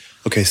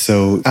Okay,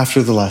 so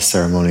after the last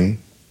ceremony,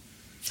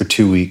 for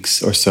 2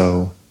 weeks or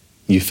so,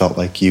 you felt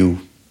like it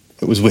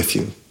was with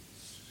you.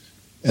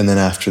 And then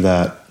after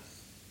that,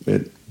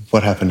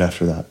 what happened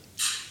after that?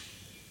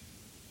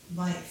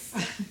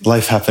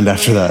 Life happened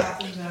after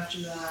that.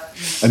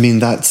 I mean,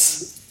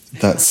 that's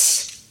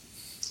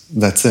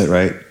it,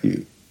 right?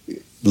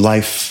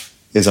 Life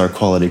is our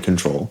quality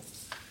control.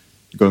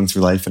 You're going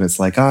through life and it's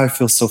like, I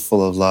feel so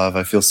full of love,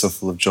 I feel so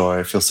full of joy,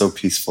 I feel so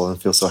peaceful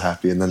and feel so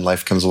happy, and then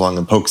life comes along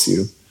and pokes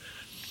you.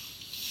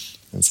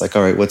 And it's like,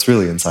 all right, what's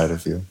really inside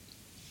of you?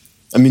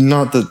 I mean,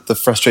 not that the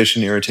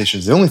frustration and irritation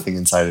is the only thing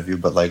inside of you,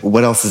 but like,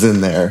 what else is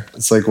in there?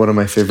 It's like one of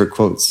my favorite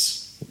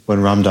quotes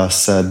when Ram Dass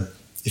said,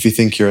 if you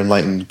think you're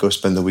enlightened, go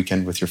spend the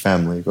weekend with your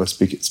family,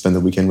 spend the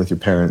weekend with your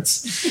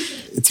parents.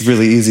 It's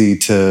really easy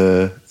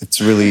to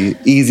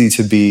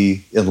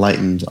be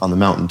enlightened on the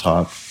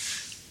mountaintop.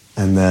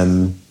 And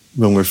then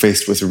when we're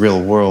faced with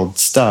real world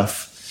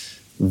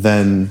stuff,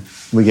 then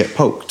we get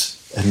poked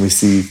and we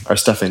see our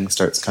stuffing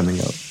starts coming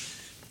out.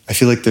 I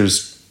feel like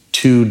there's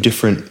two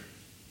different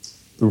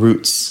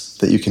routes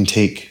that you can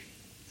take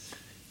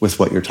with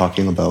what you're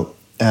talking about.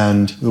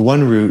 And the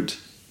one route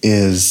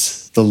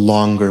is the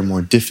longer,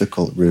 more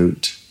difficult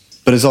route,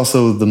 but it's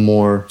also the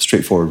more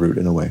straightforward route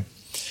in a way,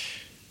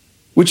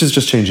 which is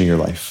just changing your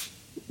life,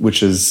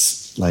 which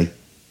is like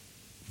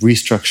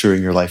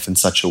restructuring your life in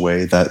such a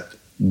way that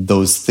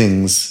those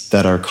things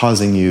that are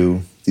causing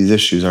you these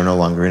issues are no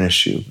longer an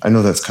issue. I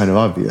know that's kind of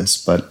obvious,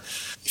 but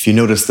if you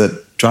notice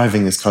that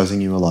driving is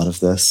causing you a lot of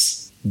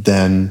this,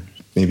 then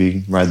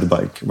maybe ride a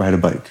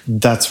bike.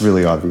 That's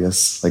really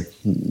obvious. Like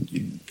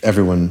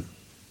everyone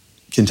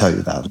can tell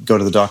you that. Go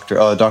to the doctor.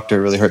 Oh, doctor,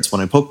 it really hurts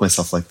when I poke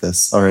myself like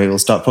this. All right, well,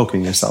 stop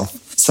poking yourself.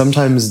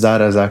 Sometimes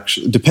that is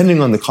actually,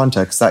 depending on the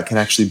context, that can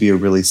actually be a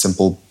really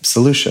simple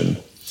solution.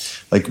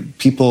 Like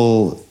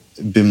people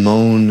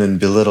bemoan and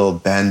belittle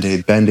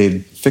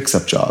Band-Aid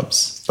fix-up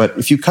jobs. But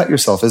if you cut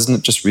yourself, isn't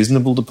it just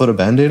reasonable to put a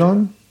Band-Aid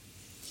on?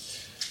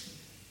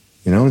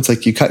 You know, it's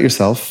like you cut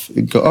yourself,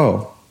 you go,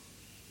 oh,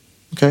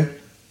 okay.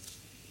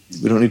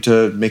 We don't need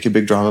to make a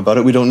big drama about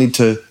it. We don't need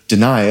to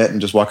deny it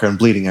and just walk around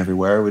bleeding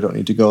everywhere. We don't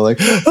need to go like,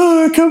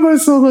 oh, I cut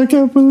myself, I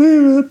can't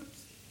believe it.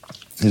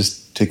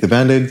 Just take the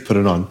Band-Aid, put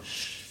it on.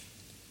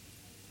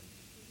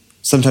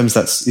 Sometimes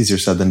that's easier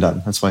said than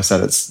done. That's why I said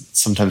it's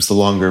sometimes the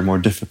longer, more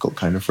difficult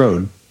kind of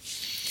road.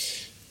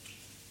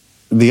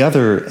 The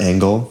other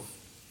angle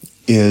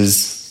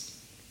is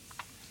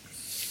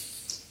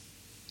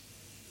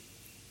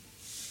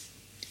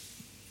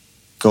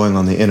going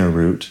on the inner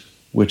route,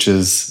 which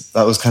is,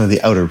 that was kind of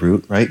the outer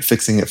route, right?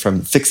 Fixing it from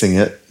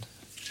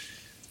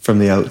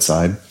the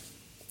outside.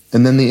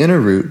 And then the inner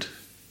route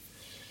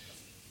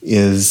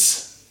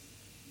is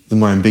the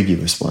more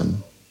ambiguous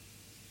one.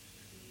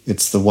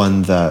 It's the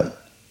one that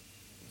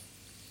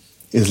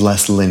is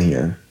less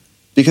linear.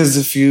 Because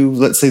if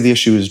let's say the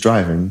issue is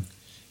driving,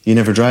 you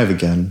never drive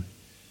again,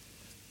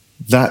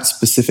 that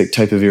specific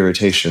type of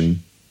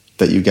irritation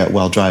that you get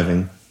while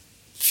driving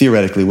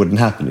theoretically wouldn't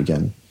happen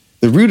again.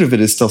 The root of it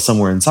is still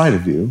somewhere inside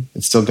of you.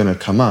 It's still going to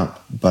come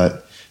up,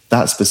 but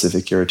that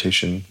specific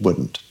irritation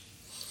wouldn't.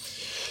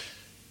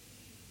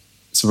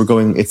 So we're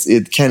going, in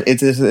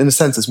a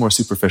sense, it's more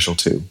superficial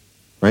too,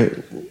 right?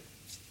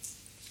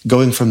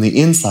 Going from the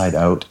inside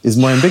out is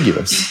more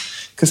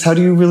ambiguous, because how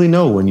do you really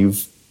know when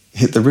you've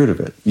hit the root of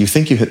it? You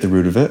think you hit the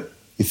root of it.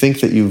 You think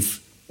that you've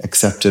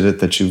accepted it,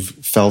 that you've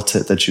felt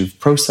it, that you've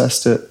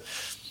processed it,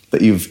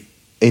 that you've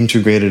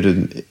integrated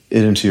it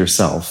into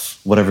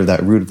yourself, whatever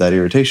that root of that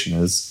irritation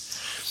is.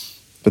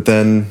 But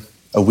then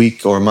a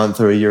week or a month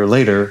or a year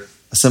later,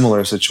 a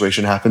similar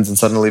situation happens and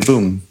suddenly,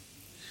 boom,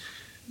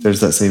 there's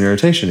that same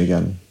irritation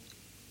again.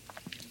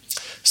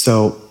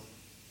 So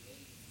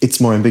it's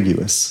more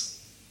ambiguous.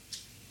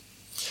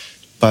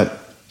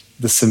 But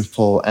the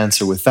simple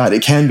answer with that,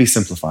 it can be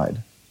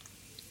simplified.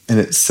 And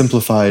it's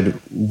simplified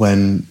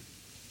when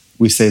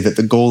we say that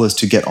the goal is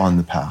to get on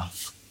the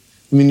path.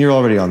 I mean, you're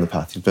already on the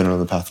path. You've been on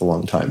the path a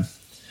long time.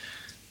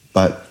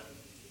 But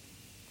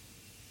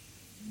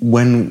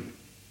when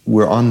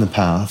we're on the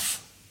path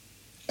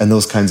and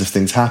those kinds of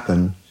things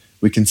happen,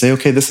 we can say,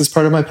 okay, this is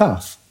part of my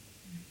path.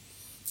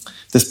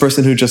 This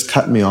person who just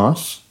cut me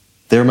off,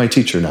 they're my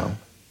teacher now.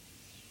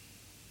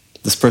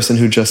 This person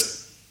who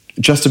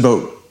just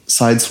about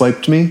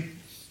sideswiped me,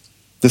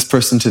 this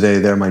person today,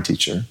 they're my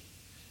teacher.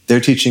 They're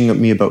teaching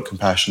me about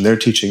compassion. They're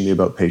teaching me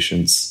about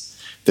patience.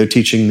 They're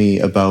teaching me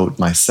about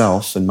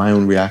myself and my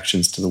own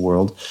reactions to the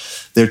world.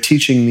 They're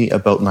teaching me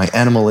about my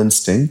animal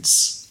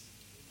instincts.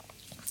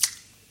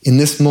 In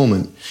this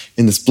moment,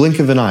 in this blink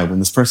of an eye, when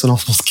this person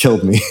almost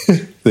killed me,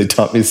 they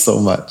taught me so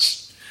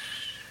much.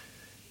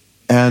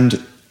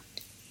 And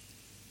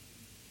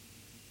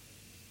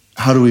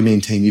how do we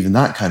maintain even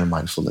that kind of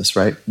mindfulness,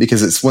 right?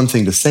 Because it's one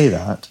thing to say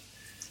that.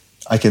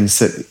 I can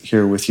sit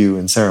here with you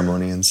in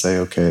ceremony and say,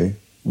 okay,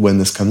 when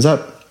this comes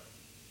up,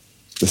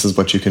 this is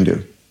what you can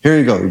do. Here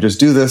you go. You just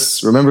do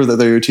this. Remember that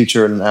they're your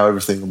teacher, and now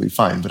everything will be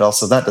fine. But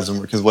also that doesn't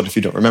work, because what if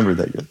you don't remember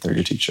that they're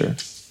your teacher?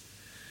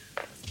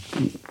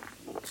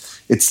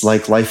 It's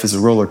like life is a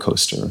roller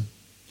coaster.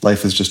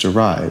 life is just a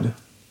ride.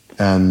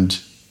 And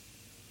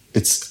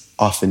it's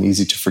often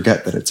easy to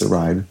forget that it's a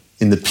ride.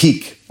 In the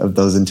peak of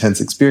those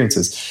intense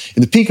experiences,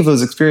 in the peak of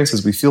those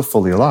experiences, we feel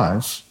fully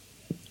alive,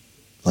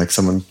 like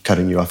someone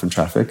cutting you off in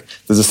traffic.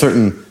 There's a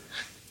certain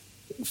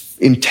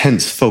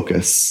intense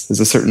focus.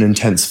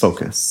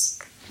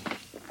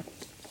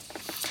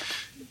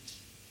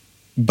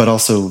 But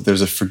also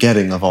there's a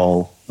forgetting of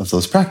all of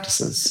those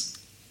practices.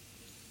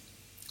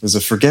 There's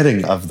a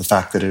forgetting of the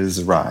fact that it is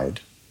a ride.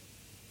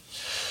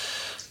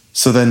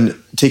 So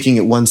then taking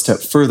it one step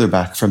further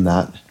back from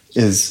that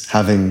is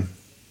having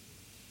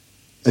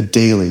a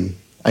daily,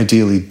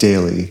 ideally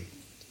daily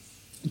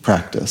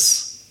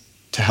practice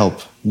to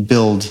help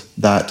build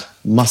that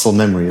muscle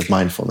memory of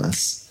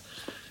mindfulness,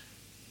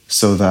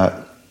 so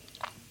that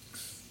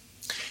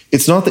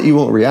it's not that you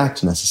won't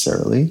react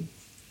necessarily,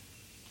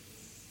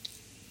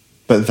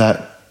 but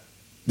that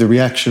the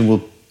reaction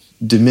will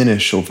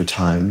diminish over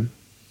time,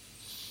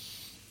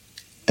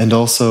 and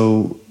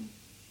also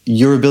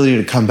your ability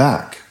to come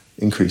back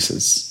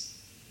increases.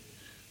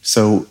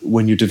 So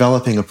when you're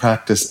developing a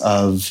practice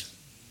of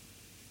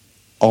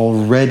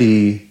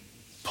already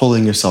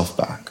pulling yourself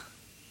back,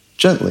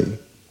 gently,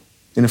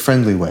 in a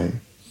friendly way,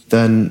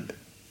 then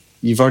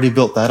you've already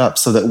built that up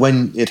so that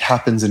when it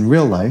happens in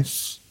real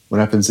life, when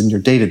it happens in your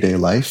day-to-day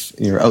life,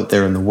 and you're out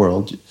there in the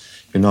world,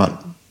 you're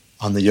not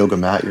on the yoga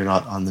mat, you're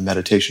not on the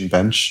meditation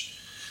bench,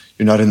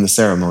 you're not in the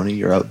ceremony,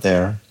 you're out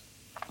there,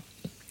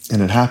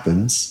 and it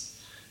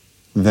happens,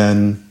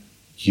 then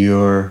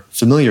you're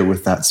familiar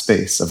with that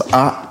space of,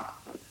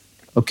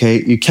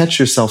 okay, you catch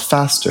yourself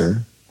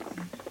faster.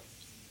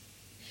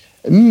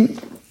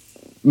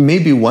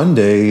 Maybe one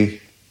day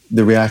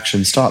the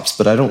reaction stops,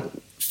 but I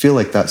don't feel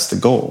like that's the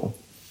goal.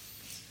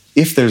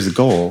 If there's a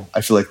goal,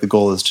 I feel like the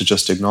goal is to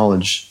just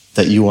acknowledge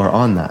that you are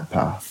on that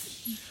path.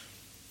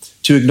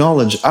 To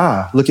acknowledge,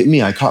 look at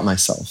me, I caught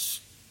myself.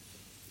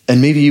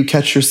 And maybe you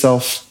catch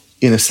yourself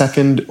in a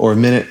second or a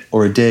minute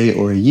or a day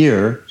or a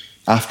year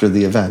after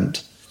the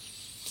event.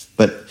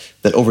 But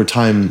that over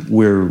time,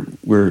 we're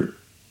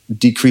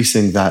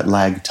decreasing that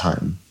lag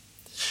time.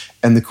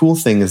 And the cool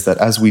thing is that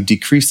as we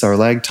decrease our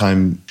lag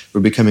time,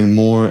 we're becoming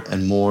more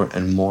and more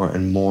and more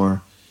and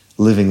more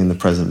living in the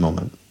present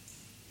moment.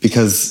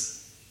 Because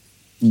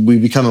we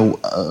become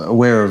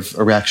aware of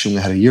a reaction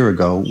we had a year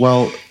ago.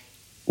 Well,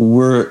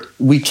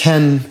 we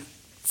can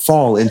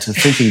fall into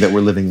thinking that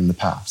we're living in the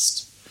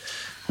past.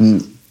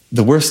 And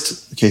the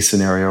worst case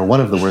scenario, or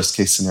one of the worst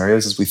case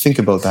scenarios, is we think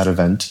about that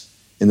event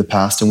in the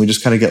past and we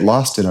just kind of get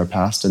lost in our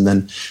past, and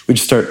then we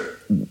just start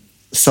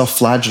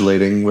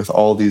self-flagellating with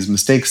all these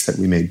mistakes that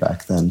we made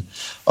back then.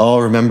 Oh,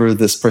 remember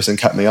this person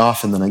cut me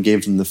off and then I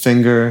gave them the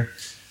finger,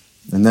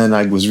 and then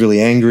I was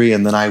really angry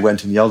and then I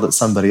went and yelled at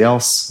somebody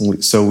else.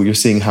 So you're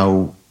seeing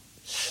how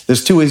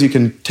there's two ways you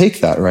can take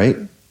that, right?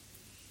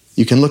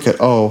 You can look at,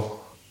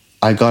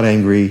 I got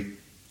angry,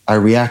 I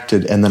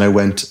reacted, and then I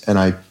went and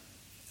I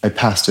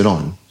passed it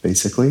on,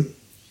 basically.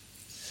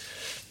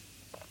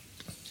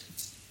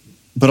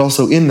 But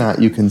also in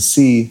that, you can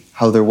see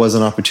how there was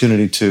an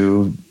opportunity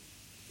to,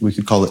 we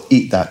could call it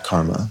eat that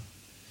karma.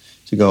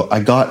 To go, I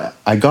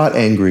got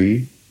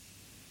angry,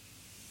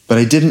 but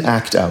I didn't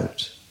act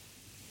out.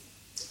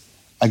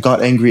 I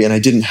got angry and I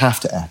didn't have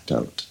to act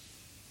out.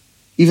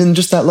 Even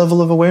just that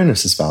level of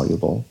awareness is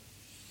valuable.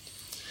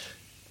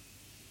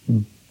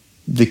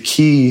 The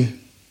key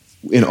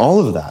in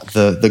all of that,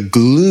 the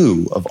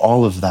glue of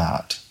all of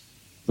that,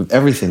 of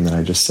everything that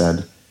I just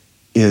said,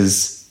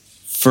 is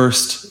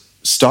first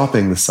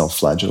stopping the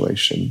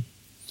self-flagellation,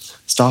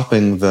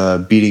 stopping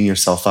the beating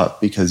yourself up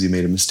because you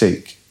made a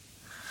mistake,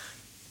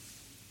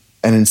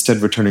 and instead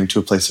returning to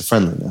a place of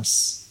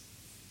friendliness.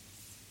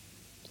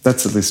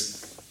 That's at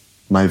least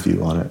my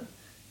view on it,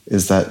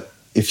 is that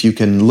if you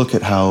can look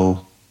at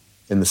how,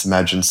 in this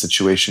imagined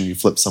situation, you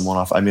flip someone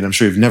off. I mean, I'm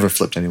sure you've never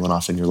flipped anyone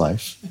off in your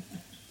life.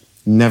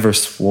 Never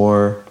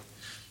swore,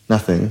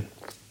 nothing.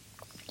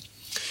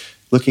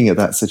 Looking at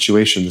that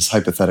situation, this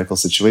hypothetical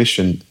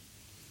situation,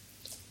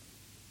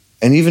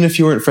 and even if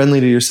you weren't friendly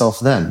to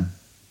yourself then,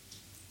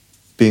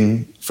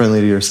 being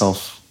friendly to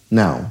yourself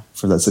now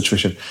for that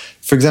situation.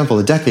 For example,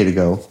 a decade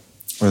ago,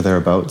 or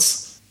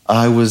thereabouts,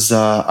 I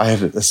had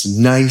this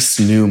nice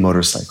new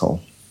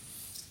motorcycle,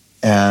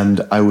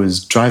 and I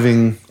was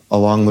driving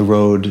along the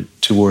road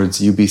towards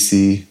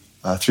UBC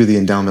through the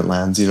endowment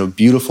lands,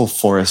 beautiful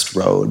forest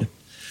road,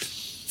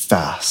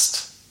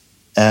 fast.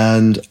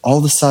 And all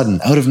of a sudden,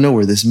 out of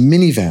nowhere, this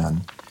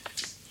minivan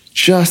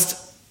just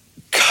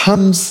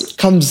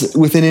comes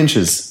within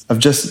inches of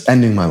just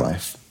ending my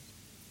life.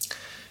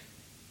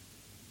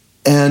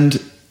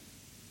 And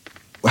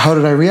how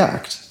did I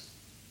react?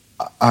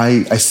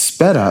 I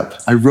sped up.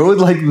 I rode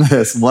like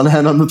this, one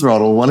hand on the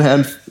throttle, one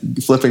hand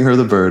flipping her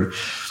the bird,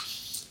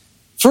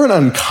 for an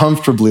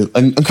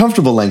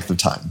uncomfortable length of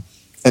time.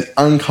 An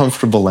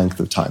uncomfortable length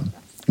of time.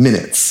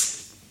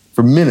 Minutes.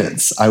 For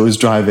minutes, I was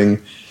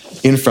driving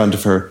in front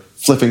of her,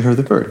 flipping her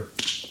the bird.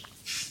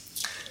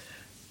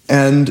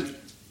 And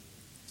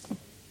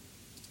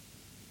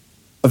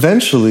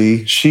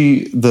eventually,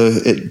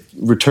 it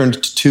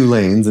returned to 2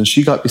 lanes, and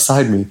she got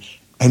beside me,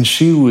 and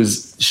she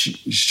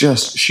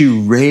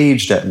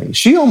raged at me.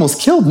 She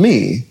almost killed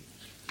me.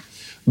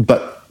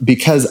 But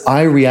because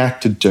I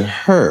reacted to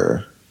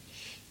her,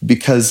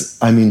 because,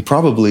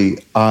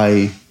 probably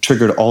I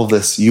triggered all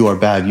this, you are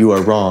bad, you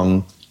are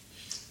wrong,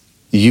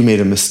 you made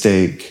a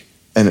mistake,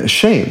 and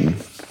shame.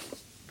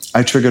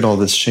 I triggered all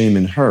this shame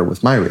in her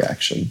with my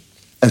reaction.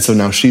 And so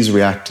now she's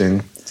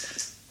reacting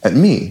at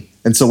me.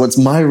 And so what's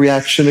my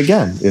reaction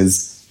again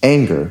is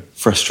anger,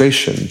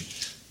 frustration,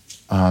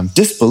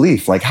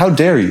 disbelief, like, how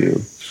dare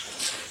you?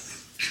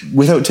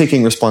 Without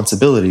taking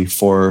responsibility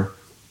for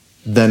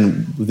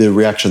then the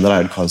reaction that I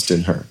had caused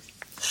in her.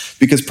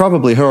 Because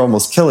probably her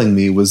almost killing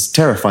me was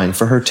terrifying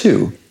for her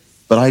too,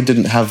 but I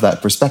didn't have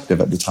that perspective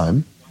at the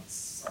time.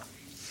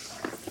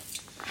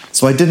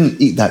 So I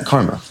didn't eat that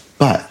karma.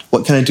 But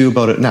what can I do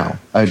about it now?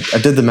 I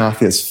did the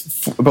math,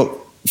 it's about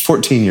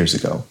 14 years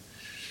ago.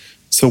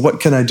 So what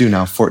can I do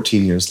now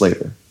 14 years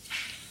later?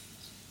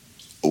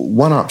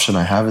 One option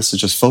I have is to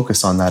just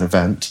focus on that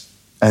event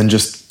and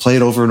just play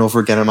it over and over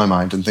again in my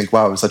mind and think,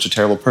 wow, I was such a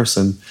terrible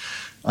person.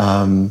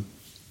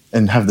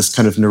 And have this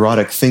kind of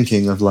neurotic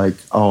thinking of like,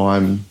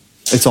 oh,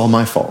 it's all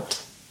my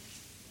fault.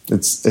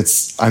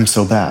 I'm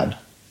so bad.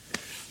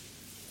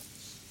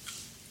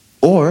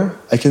 Or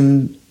I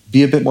can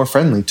be a bit more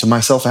friendly to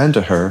myself and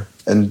to her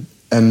and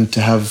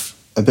to have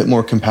a bit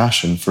more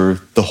compassion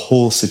for the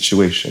whole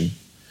situation.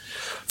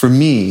 For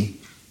me,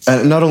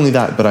 and not only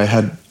that, but I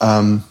had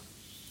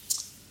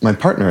my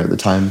partner at the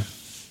time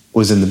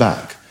was in the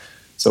back.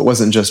 So it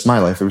wasn't just my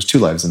life, there was 2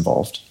 lives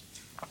involved.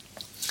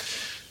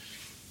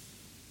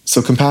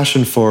 So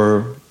compassion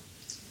for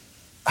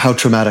how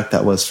traumatic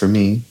that was for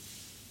me,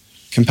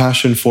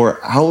 compassion for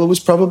how it was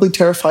probably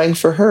terrifying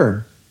for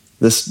her,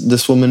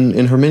 this woman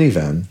in her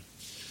minivan.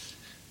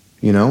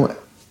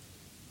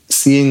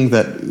 Seeing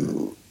that,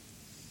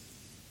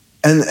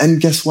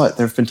 and guess what?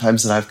 There have been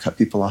times that I've cut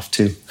people off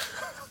too,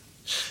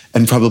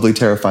 and probably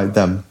terrified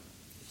them.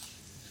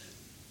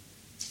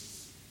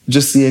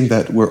 Just seeing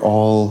that we're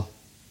all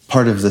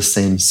part of the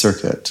same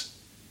circuit,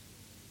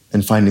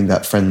 and finding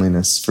that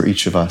friendliness for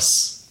each of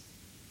us,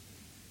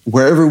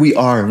 wherever we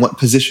are and what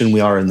position we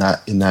are in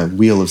that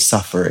wheel of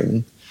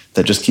suffering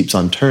that just keeps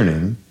on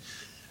turning.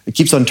 It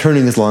keeps on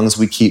turning as long as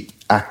we keep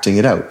acting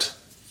it out.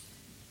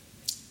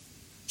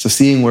 So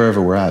seeing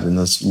wherever we're at in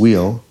this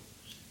wheel,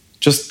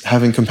 just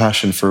having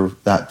compassion for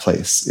that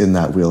place in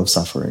that wheel of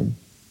suffering.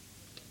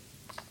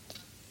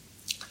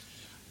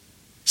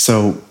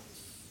 So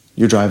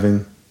you're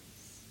driving,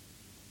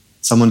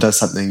 someone does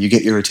something, you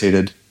get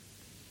irritated.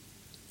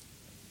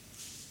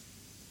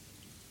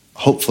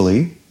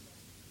 Hopefully,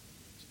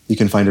 you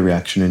can find a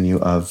reaction in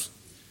you of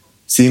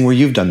seeing where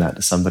you've done that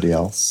to somebody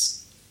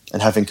else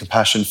and having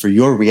compassion for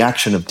your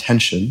reaction of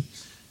tension,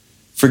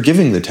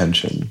 forgiving the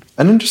tension,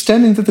 and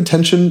understanding that the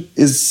tension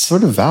is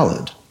sort of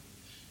valid.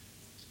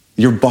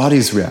 Your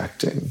body's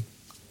reacting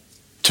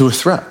to a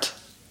threat.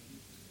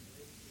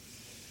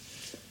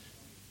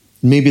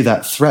 Maybe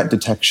that threat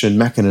detection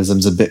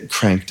mechanism's a bit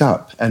cranked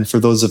up. And for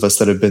those of us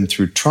that have been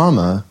through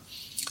trauma,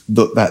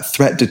 that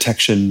threat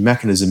detection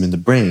mechanism in the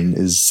brain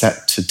is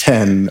set to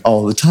 10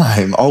 all the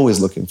time,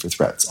 always looking for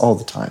threats all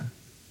the time.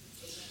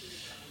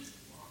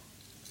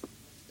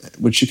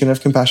 Which you can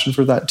have compassion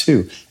for that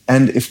too.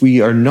 And if we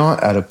are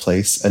not at a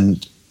place,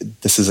 and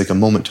this is like a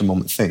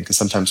moment-to-moment thing, because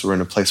sometimes we're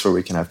in a place where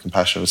we can have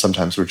compassion, and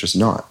sometimes we're just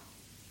not.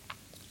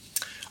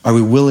 Are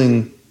we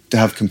willing to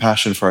have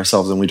compassion for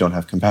ourselves and we don't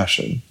have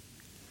compassion?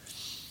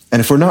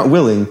 And if we're not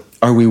willing,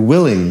 are we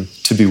willing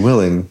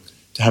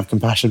to have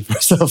compassion for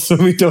ourselves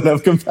when we don't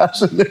have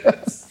compassion?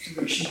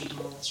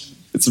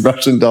 It's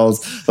Russian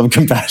dolls of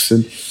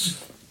compassion.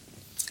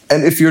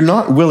 And if you're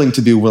not willing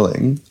to be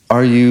willing,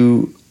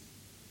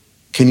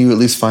 can you at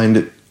least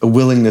find a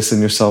willingness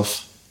in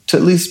yourself to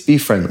at least be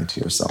friendly to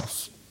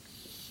yourself?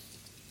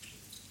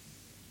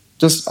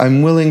 Just,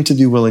 I'm willing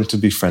to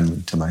be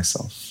friendly to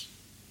myself.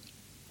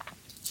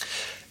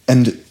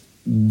 And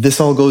this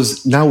all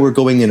goes, now we're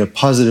going in a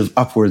positive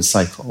upward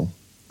cycle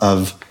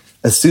of,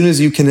 as soon as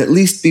you can at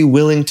least be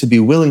willing to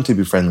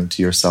be friendly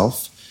to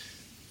yourself,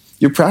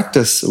 your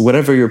practice,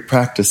 whatever your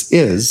practice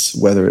is,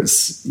 whether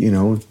it's,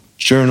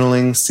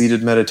 journaling,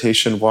 seated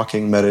meditation,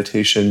 walking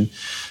meditation,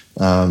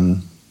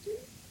 drum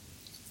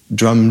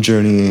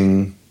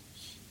journeying,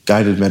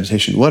 guided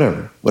meditation,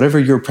 whatever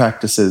your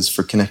practice is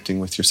for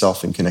connecting with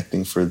yourself and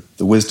connecting for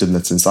the wisdom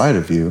that's inside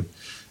of you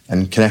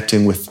and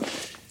connecting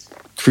with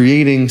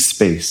creating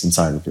space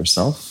inside of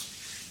yourself.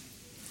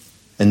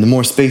 And the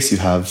more space you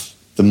have,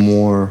 the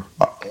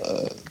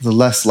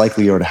less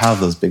likely you are to have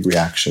those big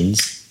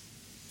reactions.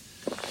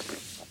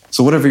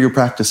 So whatever your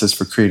practice is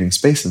for creating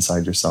space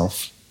inside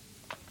yourself,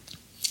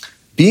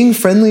 being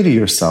friendly to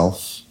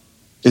yourself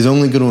is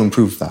only going to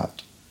improve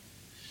that.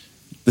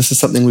 This is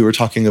something we were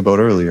talking about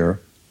earlier,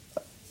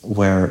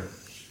 where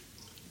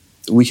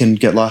we can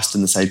get lost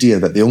in this idea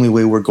that the only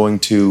way we're going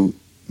to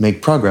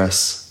make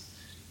progress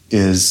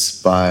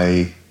is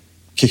by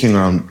kicking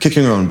our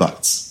own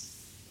butts,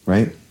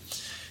 right?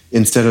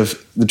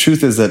 The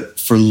truth is that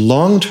for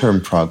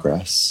long-term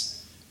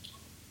progress,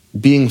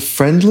 being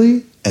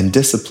friendly and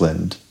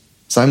disciplined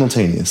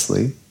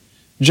simultaneously,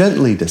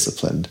 gently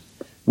disciplined.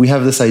 We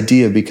have this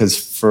idea because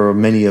for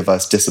many of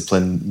us,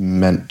 discipline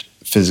meant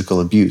physical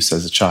abuse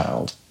as a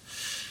child.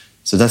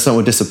 So that's not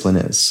what discipline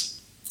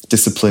is.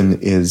 Discipline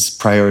is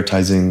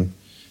prioritizing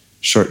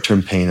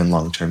short-term pain and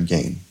long-term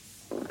gain.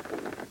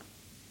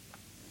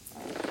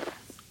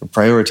 We're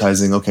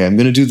prioritizing, okay, I'm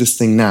going to do this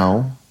thing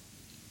now,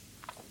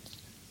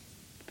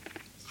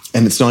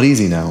 and it's not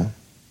easy now.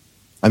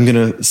 I'm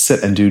going to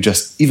sit and do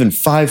just even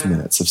 5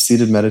 minutes of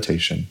seated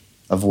meditation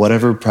of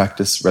whatever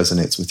practice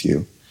resonates with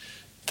you,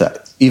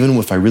 that even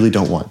if I really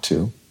don't want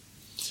to,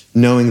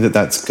 knowing that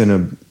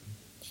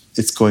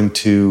it's going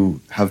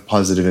to have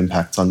positive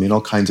impacts on me in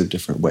all kinds of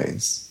different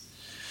ways.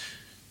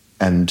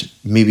 And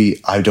maybe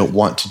I don't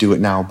want to do it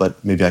now,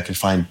 but maybe I can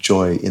find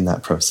joy in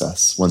that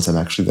process once I'm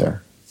actually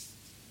there.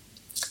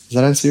 Does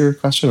that answer your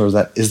question, or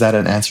is that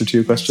an answer to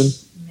your question?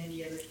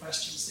 Many other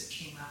questions that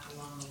came up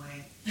along the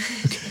way.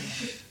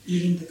 Okay.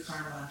 Eating the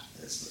karma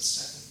is what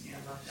stuck with me. I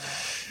love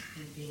that.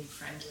 And being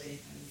friendly.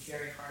 I'm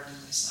very hard on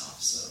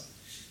myself, so,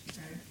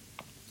 right?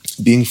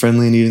 Being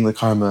friendly and eating the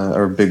karma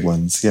are big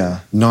ones,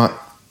 yeah. Not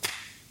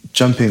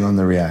jumping on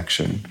the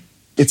reaction.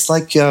 It's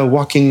like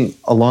walking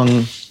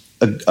along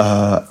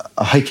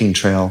a hiking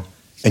trail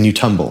and you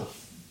tumble.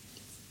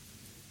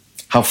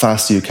 How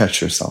fast do you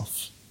catch yourself?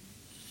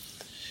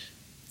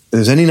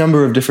 There's any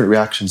number of different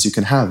reactions you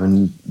can have,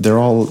 and they're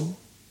all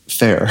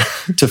fair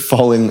to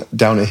falling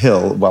down a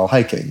hill while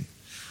hiking.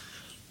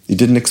 You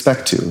didn't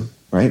expect to,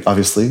 right?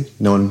 Obviously,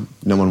 no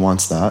one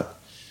wants that.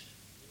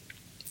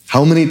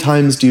 How many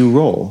times do you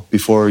roll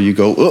before you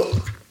go,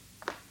 ugh?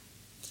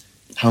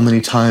 How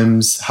many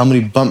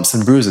bumps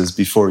and bruises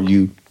before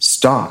you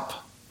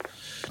stop?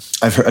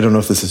 I've heard, I don't know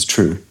if this is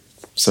true,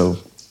 so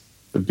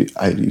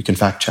you can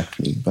fact check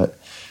me, but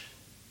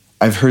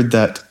I've heard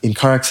that in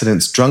car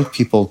accidents, drunk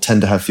people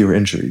tend to have fewer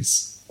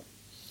injuries.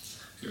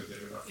 It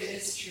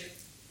is true.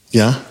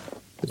 Yeah?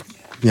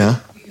 Yeah?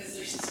 Because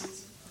their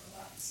systems are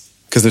relaxed.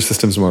 Because their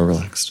system's more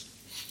relaxed.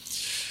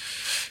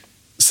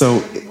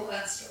 So,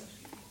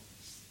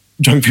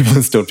 drunk people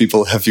and stoned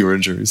people have fewer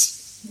injuries.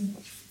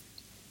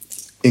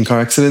 In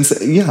car accidents,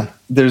 yeah,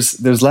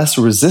 there's less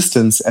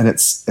resistance, and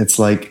it's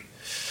like,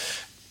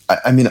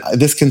 I mean,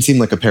 this can seem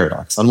like a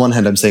paradox. On one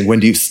hand, I'm saying, when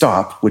do you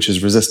stop, which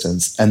is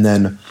resistance, and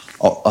then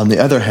on the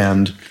other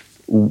hand,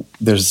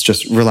 there's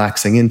just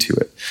relaxing into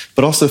it.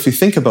 But also, if you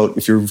think about,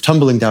 if you're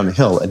tumbling down a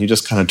hill and you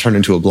just kind of turn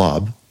into a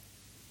blob,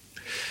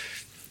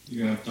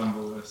 you're going to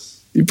tumble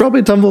less. You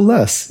probably tumble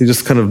less. You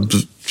just kind of,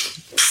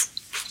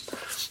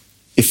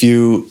 if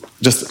you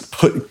just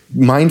put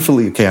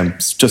mindfully, okay, I'm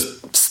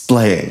just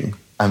splaying.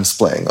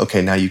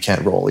 Okay, now you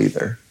can't roll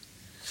either.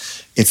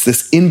 It's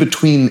this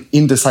in-between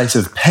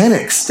indecisive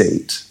panic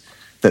state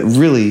that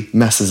really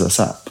messes us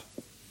up.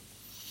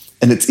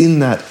 And it's in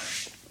that,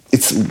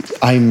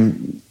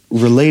 I'm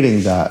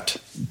relating that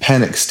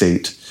panic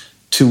state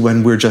to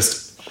when we're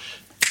just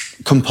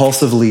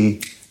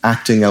compulsively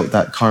acting out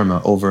that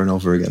karma over and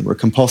over again.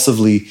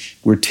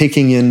 We're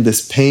taking in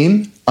this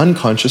pain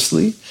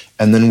unconsciously,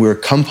 and then we're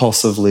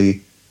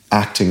compulsively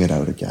acting it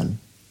out again.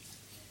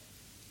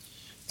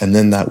 And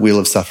then that wheel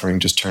of suffering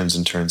just turns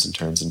and turns and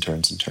turns and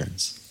turns and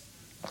turns.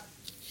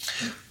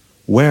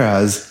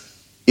 Whereas,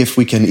 if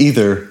we can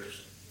either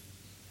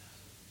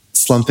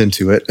slump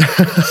into it,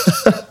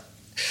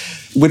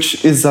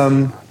 which is,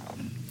 I've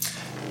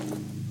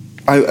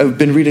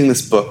been reading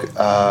this book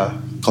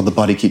called The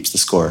Body Keeps the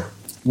Score.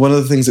 One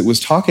of the things it was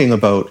talking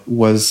about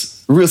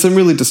was some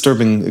really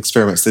disturbing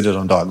experiments they did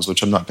on dogs,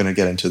 which I'm not going to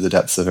get into the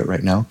depths of it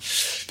right now.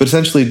 But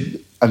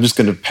essentially, I'm just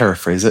going to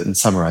paraphrase it and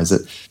summarize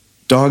it.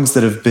 Dogs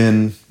that have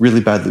been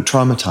really badly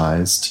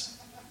traumatized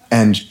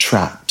and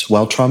trapped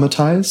while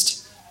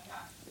traumatized,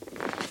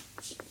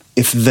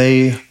 if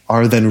they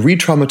are then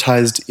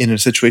re-traumatized in a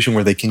situation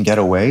where they can get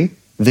away,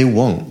 they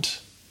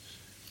won't.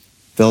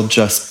 They'll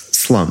just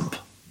slump.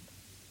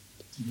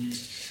 Mm-hmm.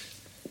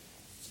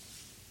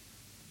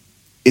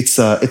 It's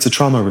a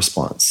trauma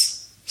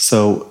response.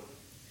 So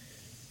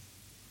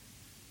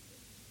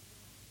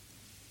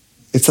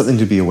it's something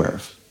to be aware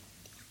of.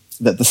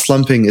 That the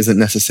slumping isn't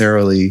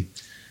necessarily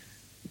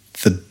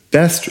the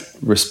best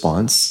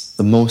response,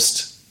 the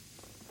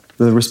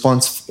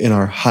response in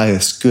our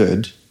highest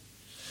good.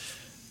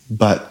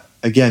 But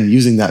again,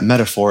 using that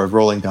metaphor of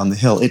rolling down the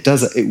hill, it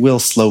will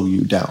slow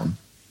you down.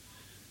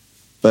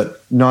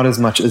 But not as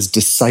much as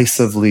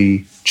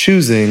decisively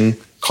choosing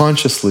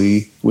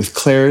consciously with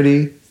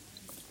clarity,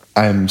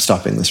 I'm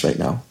stopping this right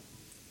now.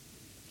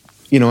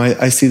 You know,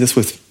 I see this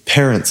with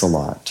parents a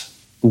lot.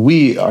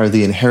 We are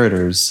the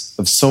inheritors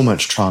of so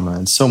much trauma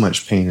and so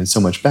much pain and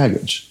so much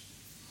baggage.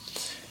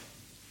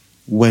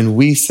 When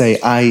we say,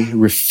 I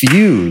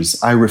refuse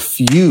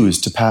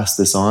to pass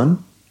this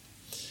on,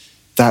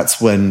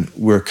 that's when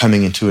we're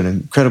coming into an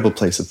incredible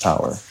place of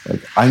power.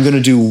 Like, I'm going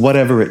to do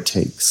whatever it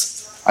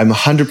takes. I'm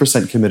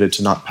 100% committed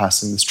to not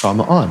passing this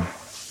trauma on.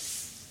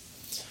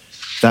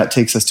 That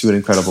takes us to an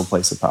incredible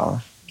place of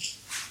power.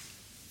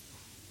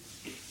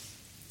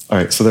 All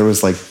right, so there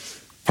was like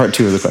part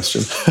two of the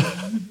question.